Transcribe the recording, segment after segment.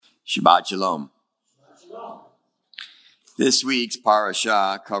Shabbat Shalom. This week's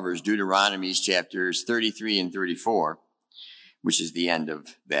parasha covers Deuteronomy's chapters 33 and 34, which is the end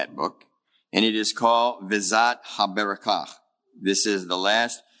of that book, and it is called Vizat HaB'racha. This is the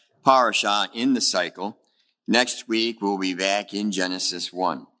last parasha in the cycle. Next week, we'll be back in Genesis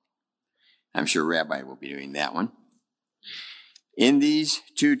 1. I'm sure Rabbi will be doing that one. In these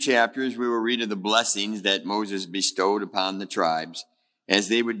two chapters, we will read of the blessings that Moses bestowed upon the tribes as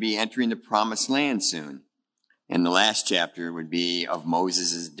they would be entering the promised land soon. And the last chapter would be of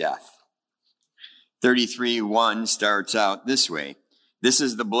Moses' death. 33:1 starts out this way. This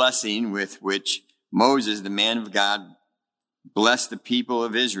is the blessing with which Moses, the man of God, blessed the people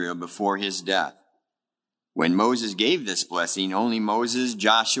of Israel before his death. When Moses gave this blessing, only Moses,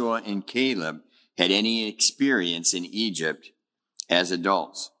 Joshua, and Caleb had any experience in Egypt as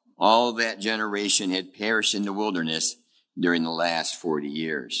adults. All that generation had perished in the wilderness during the last 40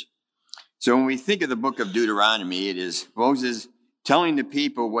 years. So when we think of the book of Deuteronomy, it is Moses telling the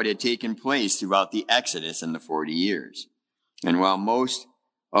people what had taken place throughout the Exodus in the 40 years. And while most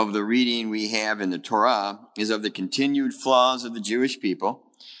of the reading we have in the Torah is of the continued flaws of the Jewish people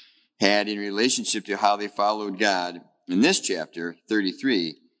had in relationship to how they followed God, in this chapter,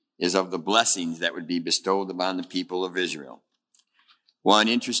 33, is of the blessings that would be bestowed upon the people of Israel. One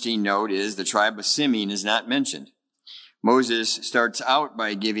interesting note is the tribe of Simeon is not mentioned. Moses starts out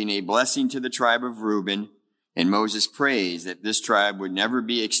by giving a blessing to the tribe of Reuben, and Moses prays that this tribe would never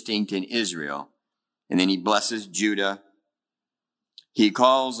be extinct in Israel. And then he blesses Judah. He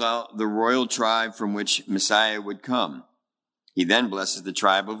calls out the royal tribe from which Messiah would come. He then blesses the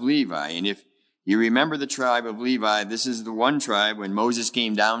tribe of Levi. And if you remember the tribe of Levi, this is the one tribe when Moses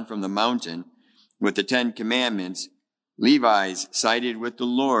came down from the mountain with the 10 Commandments, Levi's sided with the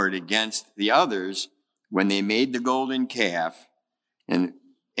Lord against the others when they made the golden calf, and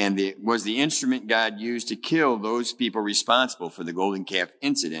it was the instrument God used to kill those people responsible for the golden calf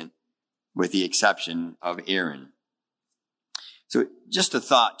incident, with the exception of Aaron. So just a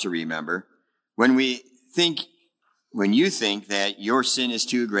thought to remember, when you think that your sin is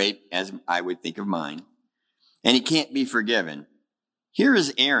too great, as I would think of mine, and it can't be forgiven, here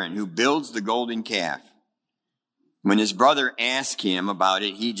is Aaron who builds the golden calf. When his brother asks him about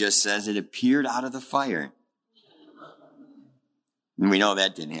it, he just says it appeared out of the fire. And we know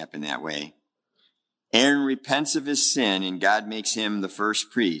that didn't happen that way. Aaron repents of his sin, and God makes him the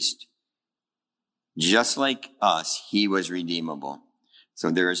first priest. Just like us, he was redeemable. So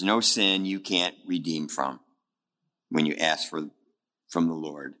there is no sin you can't redeem from when you ask from the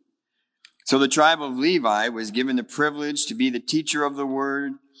Lord. So the tribe of Levi was given the privilege to be the teacher of the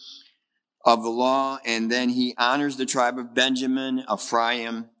word of the law, and then he honors the tribe of Benjamin,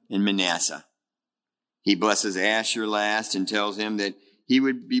 Ephraim, and Manasseh. He blesses Asher last and tells him that he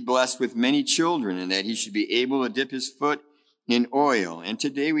would be blessed with many children and that he should be able to dip his foot in oil. And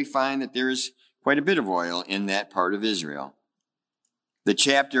today we find that there is quite a bit of oil in that part of Israel. The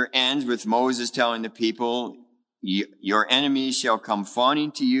chapter ends with Moses telling the people, your enemies shall come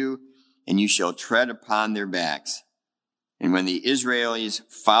fawning to you, and you shall tread upon their backs. And when the Israelis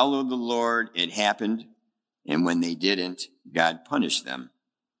followed the Lord, it happened. And when they didn't, God punished them.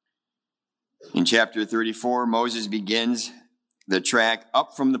 In chapter 34, Moses begins the trek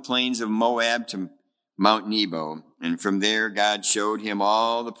up from the plains of Moab to Mount Nebo. And from there, God showed him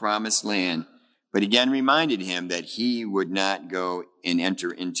all the promised land, but again reminded him that he would not go and enter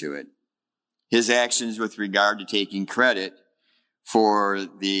into it. His actions with regard to taking credit for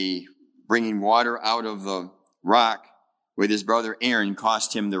the bringing water out of the rock with his brother Aaron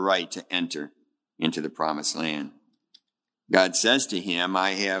cost him the right to enter into the promised land. God says to him,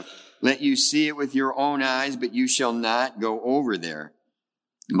 I have let you see it with your own eyes, but you shall not go over there.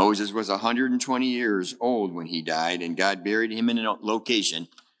 Moses was 120 years old when he died, and God buried him in a location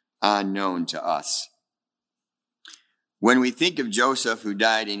unknown to us. When we think of Joseph, who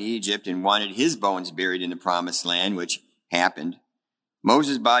died in Egypt and wanted his bones buried in the promised land, which happened,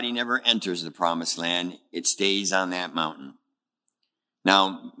 Moses' body never enters the promised land. It stays on that mountain.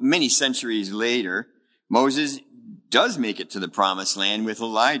 Now, many centuries later, Moses does make it to the promised land with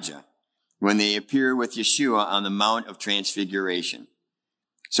Elijah when they appear with Yeshua on the Mount of Transfiguration.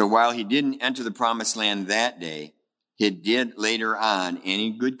 So while he didn't enter the promised land that day, he did later on, and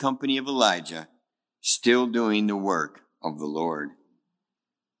in good company of Elijah, still doing the work of the Lord.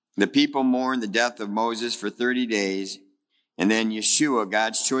 The people mourned the death of Moses for 30 days, and then Yeshua,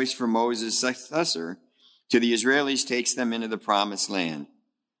 God's choice for Moses' successor to the Israelis, takes them into the promised land.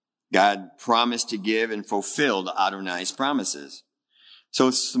 God promised to give and fulfilled Adonai's promises.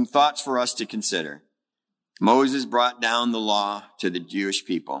 So some thoughts for us to consider. Moses brought down the law to the Jewish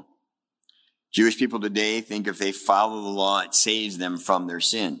people. Jewish people today think if they follow the law, it saves them from their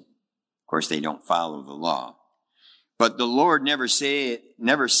sin. Of course, they don't follow the law. But the Lord never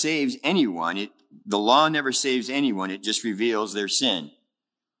saves anyone. The law never saves anyone. It just reveals their sin.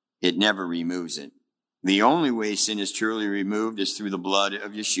 It never removes it. The only way sin is truly removed is through the blood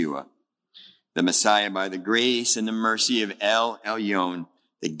of Yeshua, the Messiah, by the grace and the mercy of El Elyon,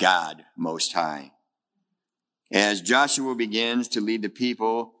 the God Most High. As Joshua begins to lead the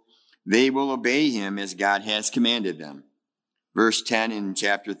people, they will obey him as God has commanded them. Verse 10 in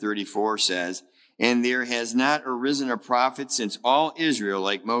chapter 34 says, "And there has not arisen a prophet since all Israel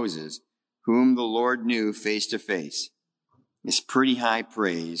like Moses, whom the Lord knew face to face." It's pretty high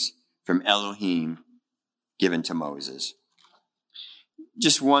praise from Elohim given to Moses.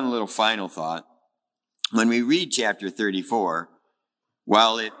 Just one little final thought. When we read chapter 34,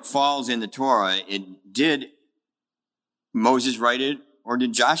 while it falls in the Torah, did Moses write it or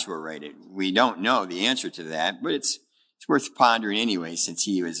did Joshua write it? We don't know the answer to that, but it's worth pondering anyway, since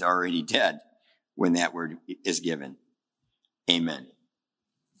he was already dead when that word is given. Amen.